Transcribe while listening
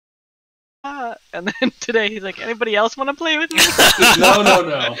And then today he's like, anybody else want to play with me?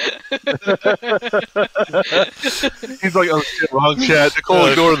 No. He's like, oh shit, wrong chat. Nicole,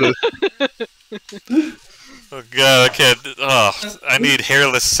 ignore this. Oh god, I can't. Oh, I need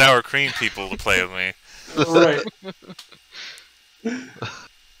hairless sour cream people to play with me. Right.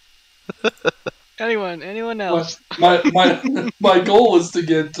 Anyone else? My goal was to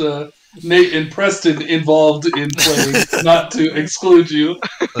get Nate and Preston involved in playing, not to exclude you.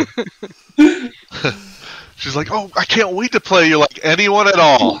 She's like, oh, I can't wait to play you like anyone at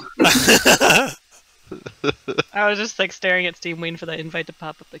all. I was just like staring at Steam, waiting for that invite to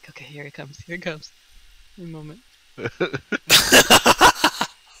pop up. Like, okay, here it comes. In a moment.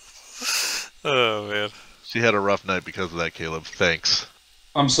 Oh man. She had a rough night because of that, Caleb. Thanks.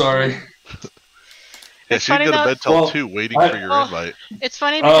 I'm sorry. Yeah, It's she'd funny go to though- bed till Well, 2 waiting for your invite. It's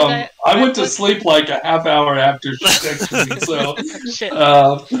funny because I went to sleep like a half hour after she texted me, so shit.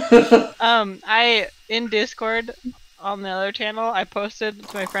 I in Discord on the other channel, I posted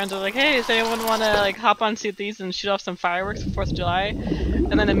to my friends. I was like, "Hey, does anyone want to like hop on Sea Thieves and shoot off some fireworks for 4th of July?"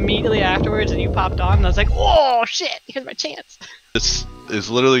 And then immediately afterwards, you popped on, and I was like, "Oh shit! Here's my chance." This is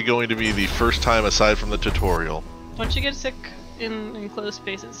literally going to be the first time aside from the tutorial. Don't you get sick in enclosed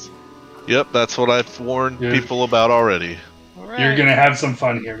spaces? Yep, that's what I've warned people about already. All right. you're gonna have some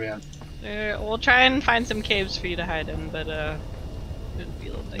fun here, man. We'll try and find some caves for you to hide in, but it'll be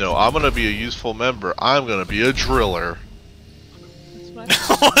a little dicey. No, I'm gonna be a useful member. I'm gonna be a driller. That's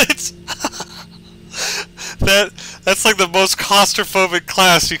what What? That's like the most claustrophobic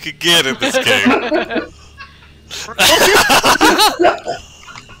class you could get in this game.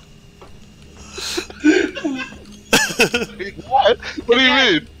 What? What do you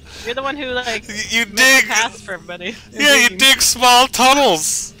mean? You're the one who like You makes dig. paths for everybody. Yeah, you dig small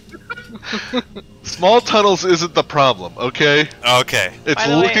tunnels. Small tunnels isn't the problem, okay? Okay. It's By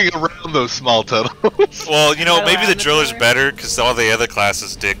the way- looking around those small tunnels. Well, you know, By the way, maybe the I'm the driller's driller. better because all the other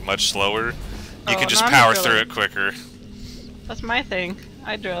classes dig much slower. You can just I'm the power driller. through it quicker. That's my thing.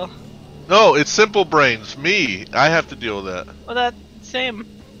 I drill. No, it's simple brains. Me. I have to deal with that. Well, that same.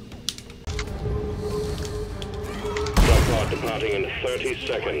 Pod departing in 30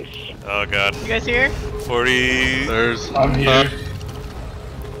 seconds. Oh god. You guys here? 40. There's I'm here.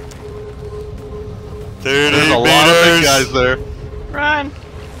 30 there's a lot of big meters. guys there. Run!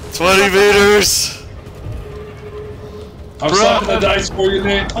 20 meters. I'm slapping the dice for you,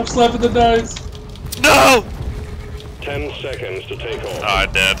 Nate. I'm slapping the dice. No! 10 seconds to take off. Oh,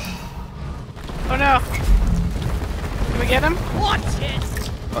 I'm dead. Oh no! Can we get him?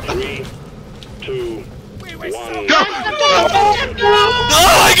 3, 2, 1. Go!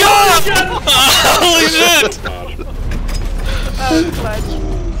 Oh my god! Holy shit! That was clutch.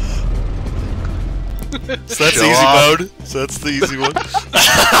 So that's Show easy off. mode. So that's the easy one. That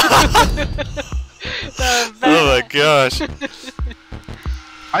was Oh my gosh.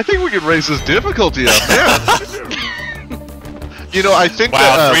 I think we could raise this difficulty up, yeah. You know, I think Wow,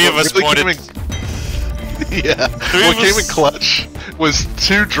 that 3 of what us really pointed. came in- yeah, Three what of came us- in clutch was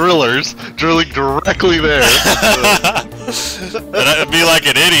 2 drillers drilling directly there. And I'd be like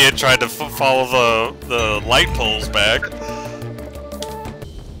an idiot trying to follow the light poles back.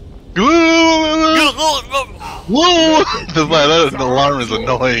 Whoa! That alarm is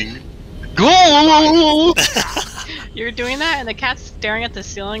annoying. Go! You're doing that, and the cat's staring at the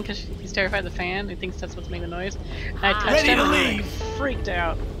ceiling because he's terrified of the fan. He thinks that's what's making the noise. And I touched him, and he freaked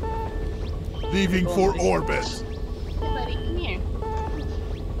out. Leaving for orbit. Hey, buddy, come here.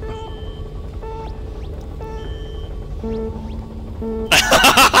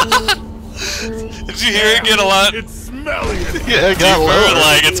 Did you hear it get a lot It's smelly. Yeah, I got deeper? lower.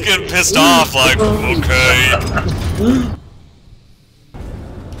 Like, it's getting pissed off, like, okay.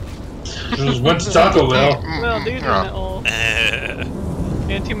 Just went to Taco Bell. Well, dude's Yeah. in it all.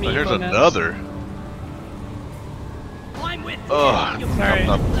 And too many Oh, here's evil nuts. another. Oh, Sorry.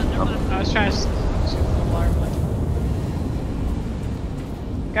 nom, I was trying to shoot the alarm.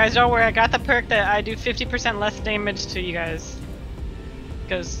 Guys, don't worry. I got the perk that I do 50% less damage to you guys.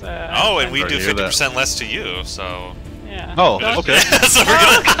 Because, Oh, and we Sorry do to hear that. 50% less to you, so... Yeah. Oh, Don't- okay. So we're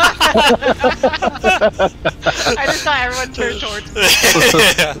gonna... I just thought everyone turned towards me.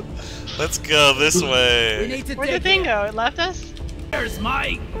 Yeah. Let's go this way. Where'd the thing go? It left us? There's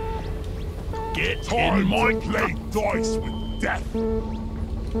my. Get time I play dice with death.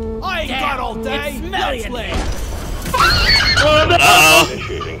 I ain't got all day. Let's play. Uh-oh.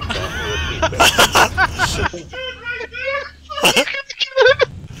 Initiating start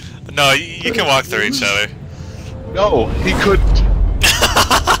No, you can walk through each other. No, he couldn't.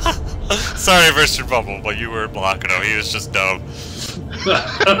 Sorry, Mr. Bubble, but you were blocking him. He was just dumb.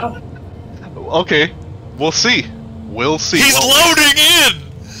 Okay, we'll see. We'll see. He's loading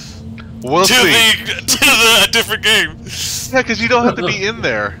in We'll to see. a different game. Yeah, because you don't have to be in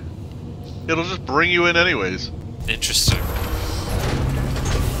there. It'll just bring you in anyways. Interesting.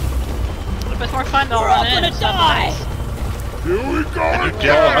 But it's more fun to run in. It's not nice. Here we go. And you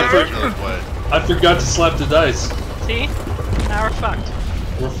get another way. I forgot to slap the dice. See? Now we're fucked.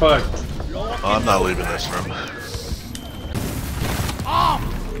 We're fucked. Oh, I'm not leaving this room.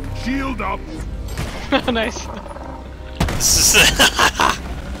 Shield up. Nice. This is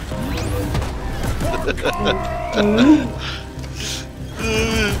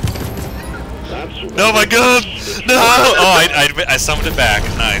no, my gun! No! Oh, I summoned it back.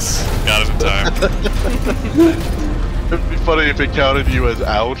 Nice. Got it in time. It'd be funny if it counted you as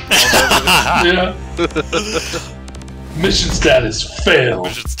out. Yeah. Mission status failed.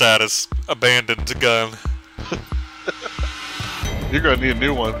 Mission status. Abandoned gun. You're gonna need a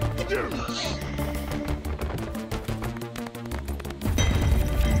new one.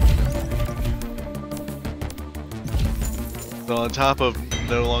 So on top of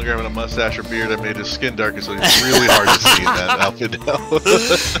no longer having a mustache or beard, I made his skin darker, so it's really hard to see in that outfit now.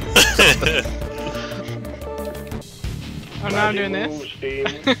 Oh, now I'm doing this.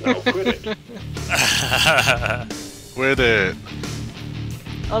 Now quit it. Quit it.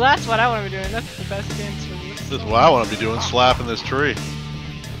 Oh, that's what I want to be doing. That's the best dance for me. This is what I want to be doing, slapping this tree.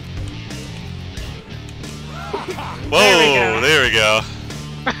 Whoa, there we go.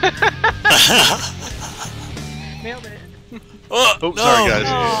 Nailed it. Oh, Oh, no. sorry guys.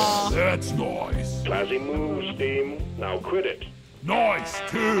 Aw. That's nice. Classy move, Steam. Now quit it. Nice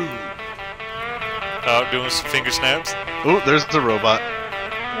too. Oh, doing some finger snaps. Oh, there's the robot.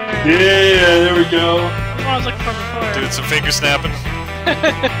 Yeah, there we go. That's what I was looking for before. Doing some finger snapping.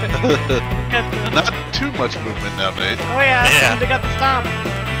 Got the- Not too much movement now, Nate. Oh yeah, Yeah. they got the stomp.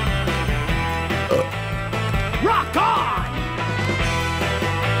 Rock on.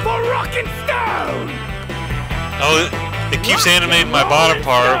 For rock and stone. Oh, it keeps animating my bottom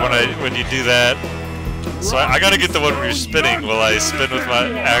part when you do that. So I gotta get the one where you're spinning while I spin with my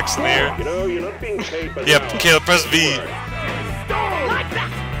axe in the air. You know, you're not being paid by Yep, the Caleb, press V. Like that.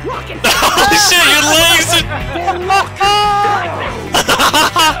 Rock and Holy shit, your legs are...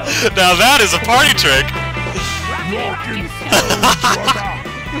 Now that is a party trick. rock and stone,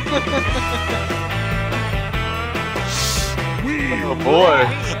 brother. Oh boy.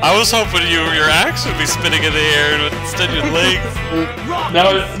 I was hoping your axe would be spinning in the air, but instead your legs.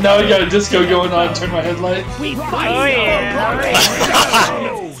 Now I got a disco going on. Turn my headlight. We fight. Oh yeah.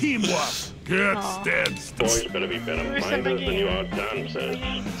 Teamwork. Can't stand still. boys better be better minders than you are dancers.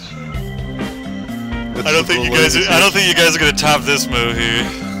 I don't think you guys are gonna top this move here.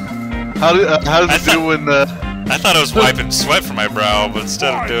 How does I it do when I thought I was wiping sweat from my brow, but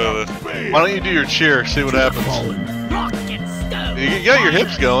instead of doing it. Why don't you do your cheer? See what happens. Rock and stone. You got your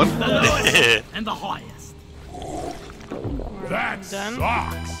hips going. And the highest. That Done?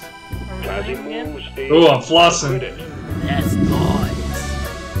 sucks. Classy move, Steam. Oh, I'm flossing. Quit it. That's nice.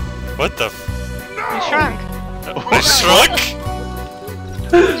 What the? You shrunk. What shrunk?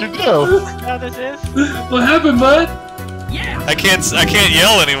 What'd you do? Oh, this is? What happened, bud? Yeah. I can't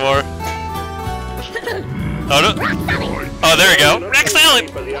yell anymore. Oh no! Oh, there we go. You're not Rex being Allen.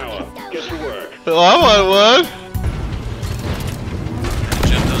 paid by the hour. Get to work. Oh, I want one.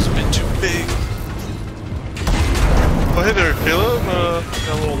 Jim, those have been too big. Oh, hey there, Caleb.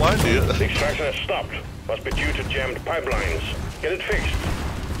 Got a little line to you. The extraction has stopped. Must be due to jammed pipelines. Get it fixed.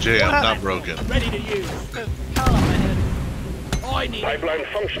 Jam, not broken. Ready to use. Put a towel on my head. I need Pipeline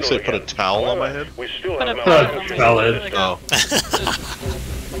functional You say put a again. towel on my However, head? We still Put have a an pillow. malfunction. Valid. Like Oh.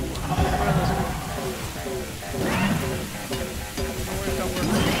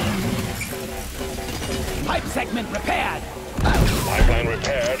 pipe segment repaired. Pipeline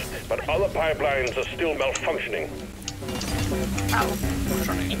repaired, but other pipelines are still malfunctioning.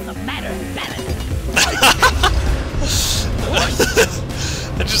 It's a matter of balance.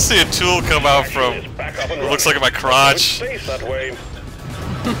 I just see a tool come out from. It's back up and It looks running. like my crotch. It stays that way.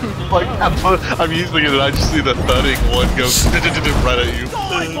 Like, I'm using it and I just see the thudding one go right at you.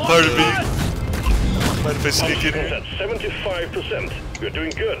 Pardon me. Mind if I sneak in It's here? at 75%. We're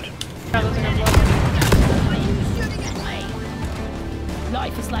doing good.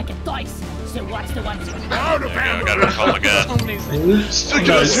 Life is like a dice, so watch the ones you There we go, I gotta recall again. Stick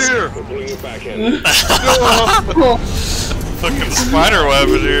us here! We're pulling you back in. Fucking spider web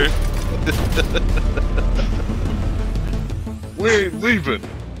in here. We ain't leaving.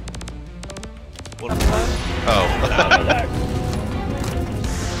 Oh.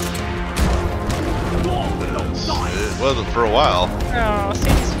 It wasn't for a while. Oh,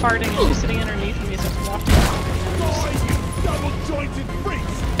 seems farting and she's sitting underneath me, so I'm walking. Die, you double-jointed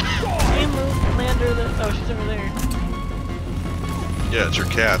freaks! Hey, move, land her. Oh, she's over there. Yeah, it's your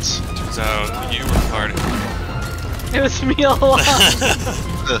cats. Turns out you were farting. It was me all along.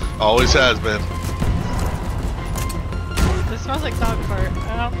 Always has been. This smells like dog fart.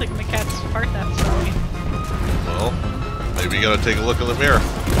 I don't think my cats fart that smelly. Well, maybe you gotta take a look in the mirror.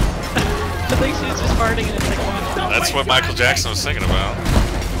 I think she's just farting and it's like, oh, That's what Michael Jackson was thinking about.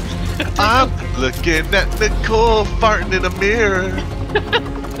 I'm looking at Nicole farting in a mirror.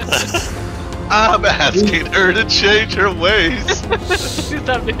 I'm asking her to change her ways.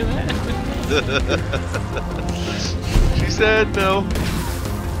 stop doing that. She said no.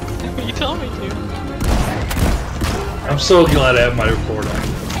 You told me to. I'm so glad I have my record on.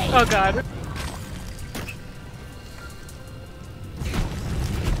 Oh god.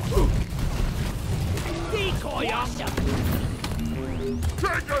 Decoy awesome!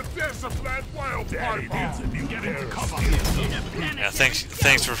 Take a disciplined wild piper! You get into cover! Yeah,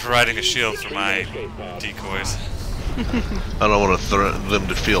 thanks for providing a shield for my decoys. I don't want to them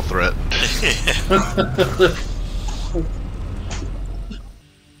to feel threatened.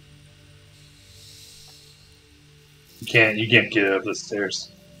 You can't get up the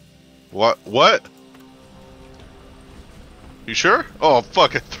stairs. What? What? You sure? Oh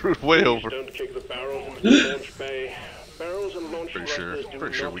fuck! I threw it way over. Don't kick the barrels into the launch bay. Barrels and launch Pretty sure. thrusters do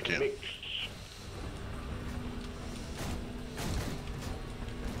Pretty sure not we can. mix.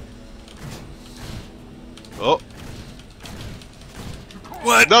 Oh.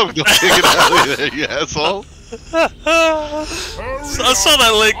 What? No! Don't take it out of there, you asshole! I saw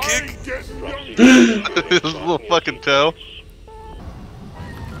that leg kick. His little fucking toe.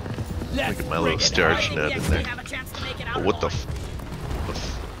 Look at my little starch nut in there. Oh, what the f...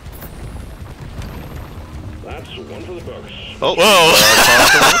 That's one for the books. Oh! Whoa!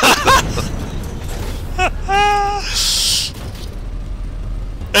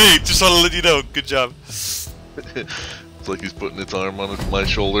 Hey, just want to let you know. Good job. It's like he's putting its arm on my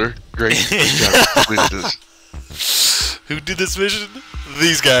shoulder. Great. Good job. Completed this. Who did this mission?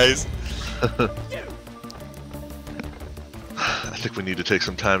 These guys. I think we need to take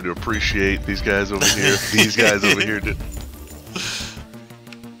some time to appreciate these guys over here. These guys over here did.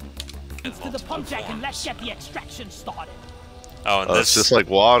 To the pump jack and let's get the extraction started. Oh, and It's this. just like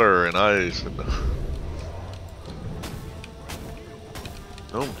water and ice. And...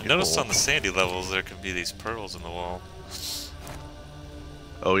 Oh, You noticed on the sandy levels there could be these pearls in the wall.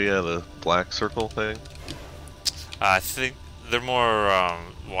 Oh yeah, the black circle thing. I think they're more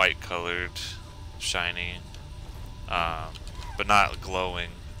white colored, shiny, but not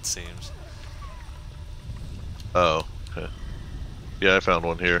glowing, it seems. Oh, okay. Yeah, I found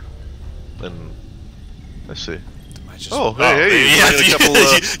one here. And I see. I just- Oh, hey, yeah, we got a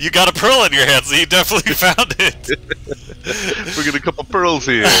couple, you got a pearl in your hand, so you definitely found it. we got a couple pearls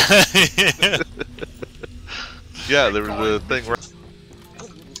here. Yeah, there was a thing.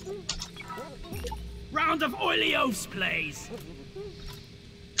 Round of oilios, please.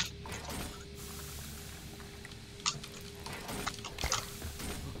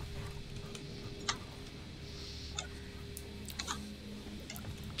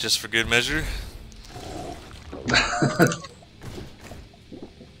 Just for good measure.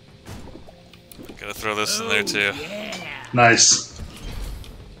 Gotta throw this in there too. Yeah. Nice.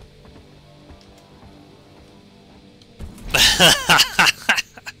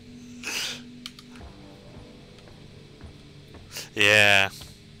 Yeah.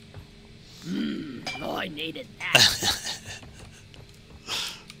 Oh, I needed that.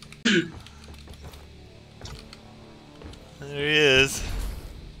 There he is.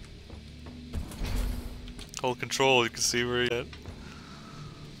 Hold control, you can see where he's at.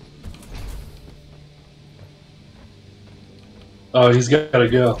 Oh, he's got to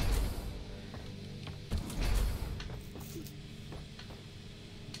go.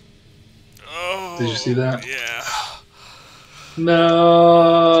 Oh, Did you see that? Yeah.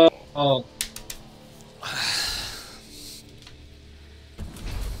 No. Oh.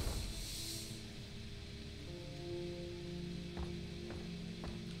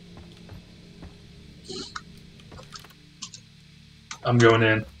 I'm going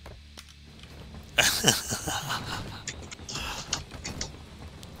in.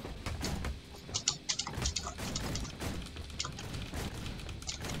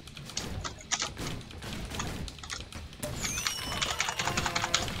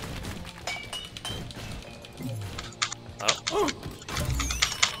 Oh.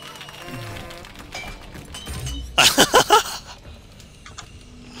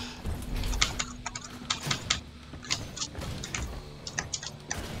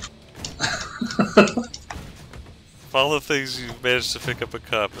 Of all the things you managed to pick up a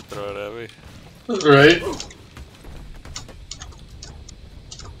cup and throw it at me. Right?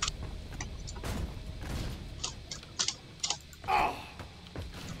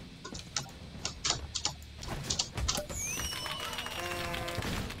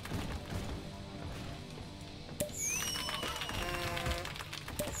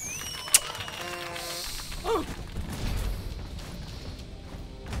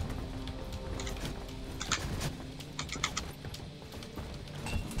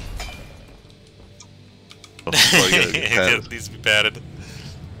 It needs to be padded.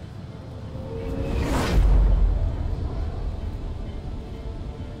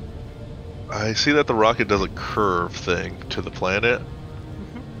 I see that the rocket does a curve thing to the planet.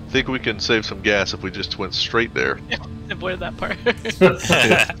 Think we can save some gas if we just went straight there. Avoid that part.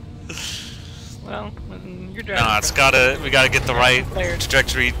 Well, you're driving. No, we gotta get the right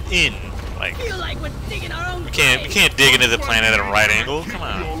trajectory in. Like, we can't dig into the planet at a right angle. Come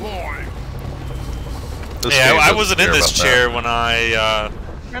on. Yeah, I wasn't in this chair when I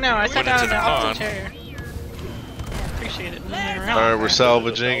know, I sat down in the pond. opposite chair. Appreciate it. Alright, we're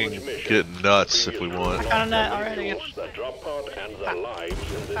salvaging and getting nuts if we want. Found a nut already. That drop pod and their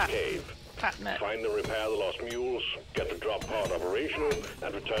lives in this cave. Fat nut. Find and repair the lost mules, get the drop pod operational,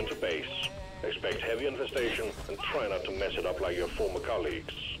 and return to base. Expect heavy infestation, and try not to mess it up like your former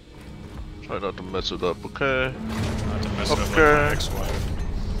colleagues. Try not to mess it up, okay? Not to mess it up like Okay. my ex-wife.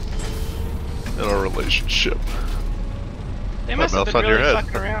 In our relationship. They must have mouth been on your really head.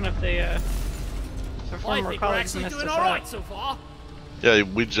 fucking around if they, their former colleagues messed us up. so far. Yeah,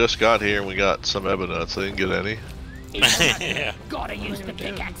 we just got here and we got some ebonnuts. They didn't get any. Yeah. Gotta use the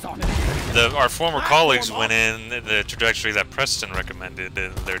pickaxe on Our former colleagues went in the trajectory that Preston recommended,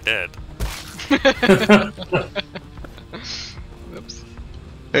 and they're dead. Oops.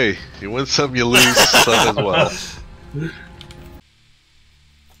 Hey, you win some, you lose some as well.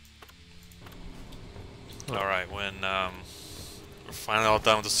 Alright, when we're finally all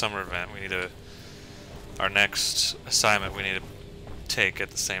done with the summer event, we need our next assignment we need to take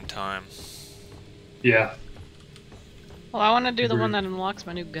at the same time. Yeah. Well, I want to do the one that unlocks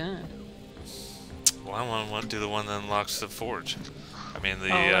my new gun. Well, I want to do the one that unlocks the forge. I mean, the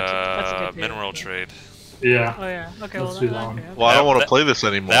that's a good deal. mineral trade. Yeah. Oh yeah. Okay. Let's Well, do then, that one. okay. Well, I don't want to That- play this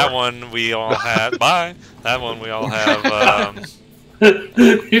anymore. That one we all have. Bye. That one we all have.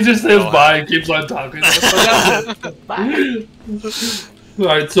 He just says Oh, bye and keeps on talking. Bye.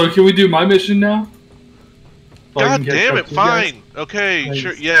 Alright, so can we do my mission now? So I God can catch damn up it, to you guys? fine. Okay, Thanks.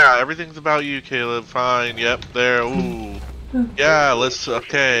 sure. Yeah, everything's about you, Caleb. Fine. Yep, there. Ooh. Yeah, let's.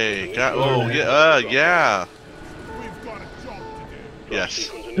 Okay. Oh, yeah. Yeah. We've got a job to do. Yes.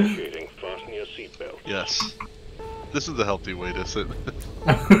 Sequence initiating. Fasten your seatbelt. Yes. This is the healthy way to sit.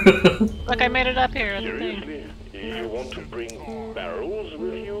 Look, I made it up here. in the thing. Seriously? You want to bring barrels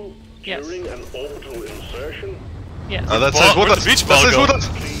with you Yes. during an orbital insertion? Yes. That Well, says with where'd us. the beach That ball says go? with us.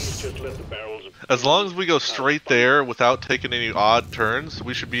 Please just let the barrels... As long as we go straight there without taking any odd turns,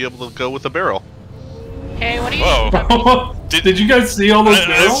 we should be able to go with the barrel. Hey, what are you? Whoa. Did you guys see all those I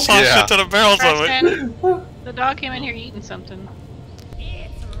barrels? saw a Yeah. shit ton of barrels of it. Preston, the dog came in here eating something.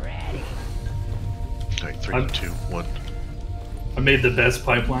 It's ready. Okay, 3, I'm- 2, 1. I made the best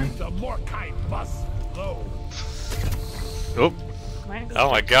pipeline. The Morkite must flow. Oh,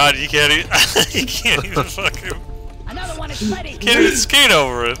 Oh my god, you can't even, you can't even fucking, Another one is ready. can't even skate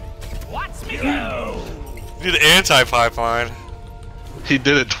over it. Watch me go. You did anti-pipeline. he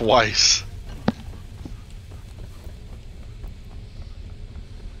did it twice.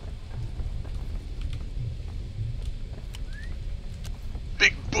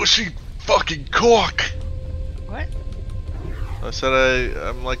 Big bushy fucking cock. What? I said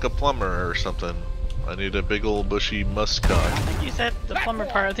I'm like a plumber or something. I need a big old bushy musk I cock. don't think you said the plumber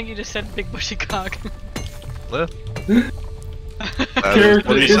part. I think you just said big bushy cock. Yeah. That is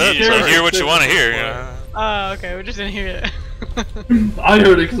what he Character- said. You Sorry. hear what you want to hear. You know? Oh, okay. We just didn't hear it. I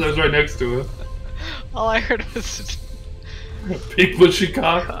heard it because I was right next to it. All I heard was Big bushy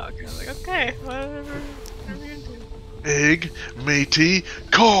cock. cock. I was like, okay, whatever. Whatever you're into. Big matey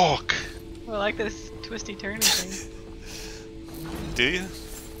cock. I like this twisty turny thing. Do you?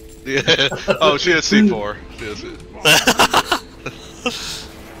 Yeah. Oh, she has C4. She has it.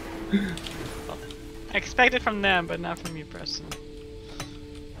 I expect it from them, but not from you, Preston.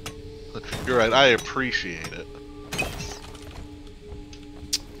 You're right. I appreciate it.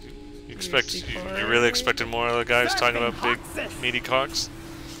 You really expected more of the guys talking about big meaty cocks?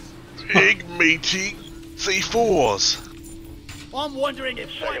 Big matey C4s. I'm wondering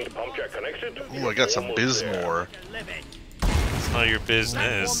if Second pump jack connected. Ooh, I got some Almost there. Bismore. living. It's none of your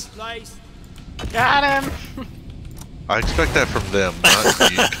business. Place. Got him! I expect that from them,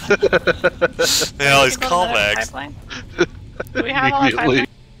 not you. They always Can we go to call the backs. pipeline? Do we have all the Immediately.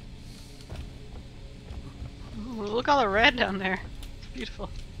 pipeline? Ooh, look all the red down there. It's beautiful.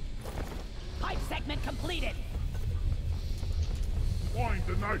 Pipe segment completed. Find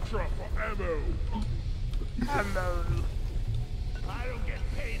the nitro for ammo. Hello. I don't get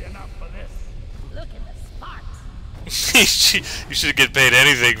paid enough for this. Look at the sparks. You should get paid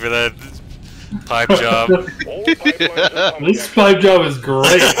anything for that pipe job. All pipelines are pumped. This pipe job is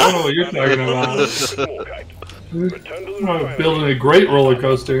great. I don't know what you're talking about. Return to the I'm building a great roller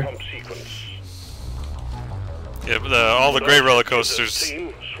coaster. pump sequence. Yeah, but all the great roller coasters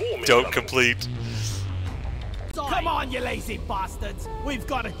Team, swarming don't them. complete. Come on, you lazy bastards. We've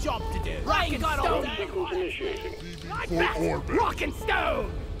got a job to do. Rock and got stone. Sequence initiating. Like that. Rock and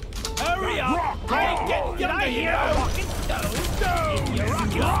stone. Hurry up. I ain't getting younger, you know. Rock and stone. Stone. You're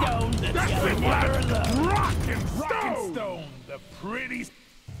rock and stone. That's it, never alone. Rock and stone. The pretty.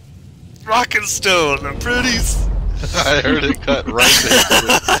 Rock and stone, I'm pretty. I heard it cut right there.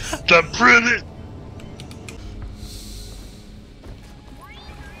 The pretty.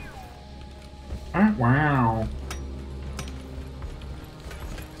 Wow.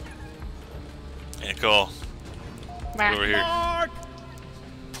 Yeah, cool. Over here. Mark.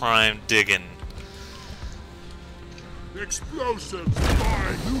 Prime digging. Explosives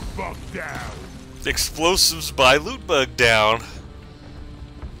by loot bug down. Explosives by loot bug down.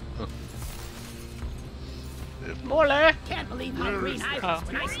 Molly! Can't believe how green I Oh, was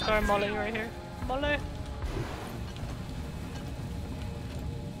when I saw sorry, Molly, right here. Molly!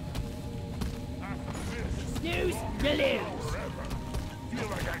 snooze, you lose. Feel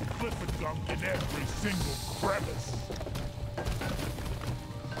like I clipper dumped in every single crevice.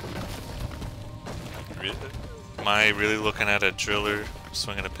 Am I really looking at a driller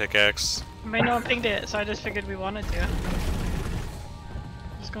swinging a pickaxe? I mean, no one pinged it, so I just figured we wanted to.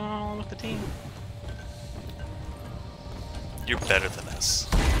 What's going on with the team? You're better than us.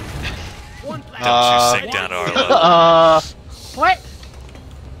 One Don't flag. you sink down to our level. What?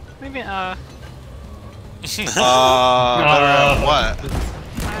 Maybe, What?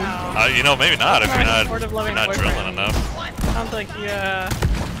 wow. You know, maybe not if you're not, Supportive, if you're loving not boyfriend. drilling enough. Sounds like you,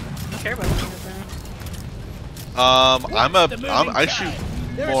 care about what I shoot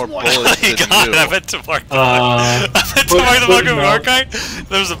more bullets You than got it. I you. meant to mark the Uh, I meant to mark the but marker no. archive.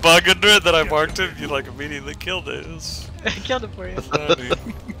 There was a bug under it that I marked him. You like immediately killed it. It was I killed it for you. funny.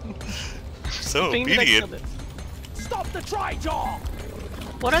 So Pinged it, I obedient. killed it. Stop the tri-jaw.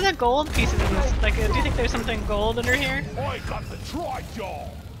 What are the gold pieces in this? Like, do you think there's something gold under here? I got the tri-jaw.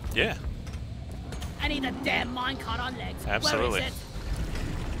 Yeah. I need a damn minecart on legs. Absolutely. Where is it?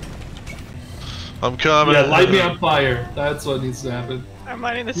 I'm coming. yeah, light me on fire. That's what needs to happen. I'm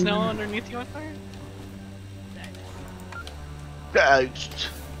lighting the snow underneath you on fire?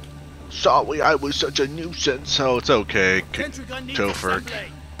 Sorry, I was such a nuisance. So it's okay. Sentry gun needs Topher. assembly.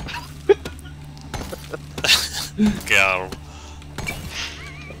 God.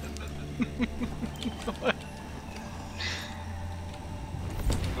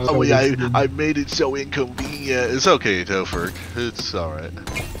 Oh yeah, I made it so inconvenient. It's okay, Topher. It's alright.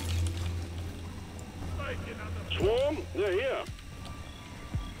 Swarm, they're here.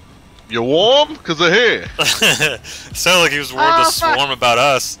 You warm? Cause they're here. Sounded like he was worried Oh, to fuck. swarm about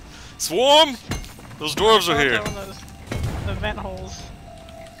us. Swarm! Those dwarves are Don't here. go in the vent holes.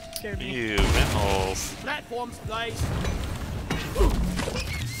 Scared me. Ew, manholes. Platforms, please.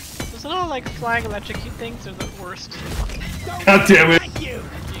 Those little, like, flying electrocute things are the worst. God damn it. Thank you.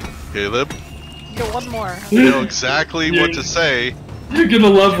 Caleb, Go one more. you know exactly what to say. You're gonna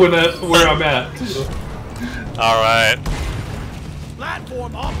love where I'm at. Alright.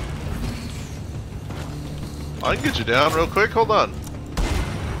 Platform up. I can get you down real quick. Hold on.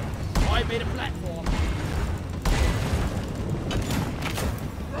 I made a platform.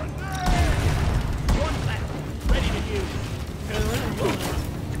 One platform. Ready to use.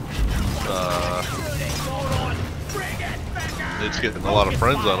 Hold on. Bring it back up. It's getting a lot of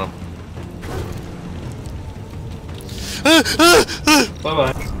friends on him. Bye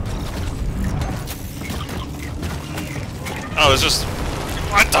bye. Oh, it's just.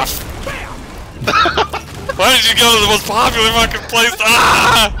 What the f. Why did you go to the most popular fucking place?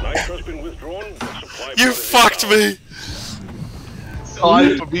 Ah! Nitro's been withdrawn. Supply You pod is fucked down. me!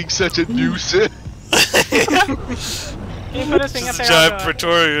 Sorry for being such a nuisance. Can you put a thing up Just a there? giant on the-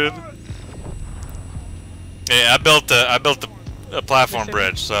 Praetorian. Yeah, I built a platform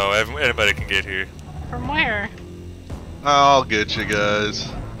bridge, so anybody can get here. From where? I'll get you guys.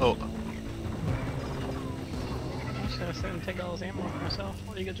 Oh, I'm just gonna sit and take all his ammo for myself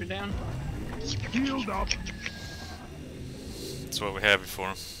while you guys are down. Healed up. That's what we had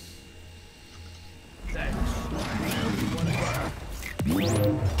before.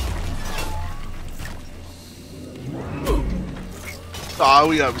 Ah,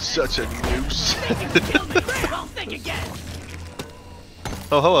 we have such a noose. Don't think again.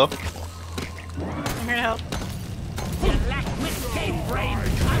 Oh, hello. I'm here to help. You lack wit, game brain.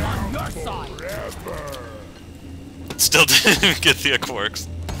 I'm on your side. Still didn't even get the Quarks.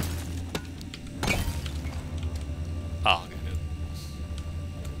 Oh, good.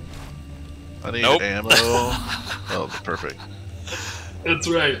 I need Nope. ammo. Oh, perfect. That's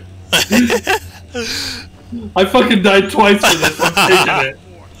right. I fucking died twice for this. I'm taking it.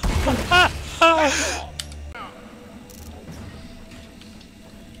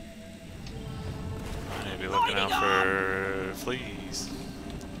 Maybe looking out for fleas.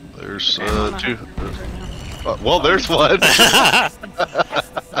 There's two. Well, there's one.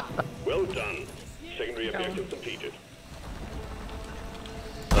 Well done. Secondary objective completed.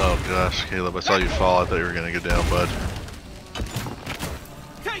 Oh gosh, Caleb, I saw you fall. I thought you were gonna go down, bud.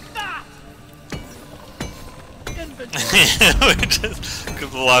 Take that. We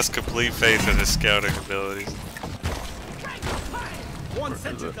just lost complete faith in his scouting abilities. One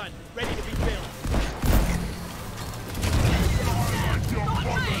sensor gun ready to be built.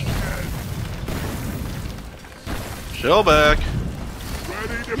 Shellback.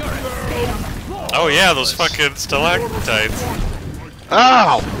 Oh yeah, those fucking stalactites.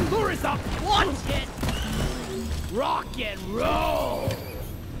 Ow! Lure is up. One hit. Rock and roll.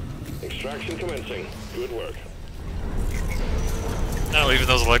 Extraction commencing. Good work. No, even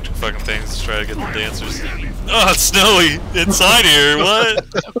those electric fucking things to try to get the dancers. Oh, it's snowy inside here.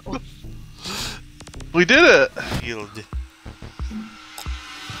 What? We did it! Healed.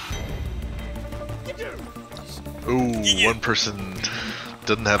 Ooh, one person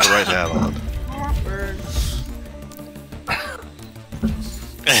doesn't have the right hat on.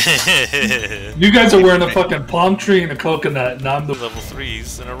 You guys are wearing a fucking palm tree and a coconut, and I'm the Level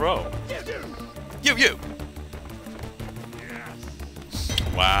 3s in a row. You.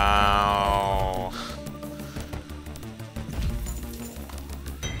 Wow.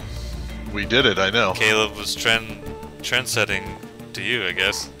 We did it, I know. Caleb was trend-setting to you, I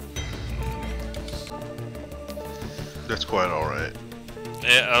guess. That's quite alright.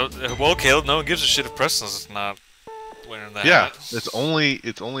 Yeah, well, Caleb, no one gives a shit if Preston's not wearing that. Yeah, hat. it's only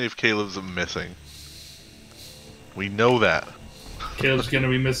if Caleb's missing. We know that. Caleb's gonna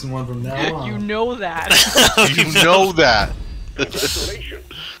be missing one from now on. You know that. You know that. Congratulations.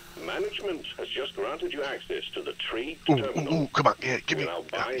 Management has just granted you access to the tree terminal. Ooh, come on, yeah, give me, Now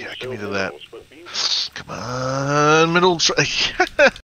buy and give sell me to that. minerals, but be Come on, middle.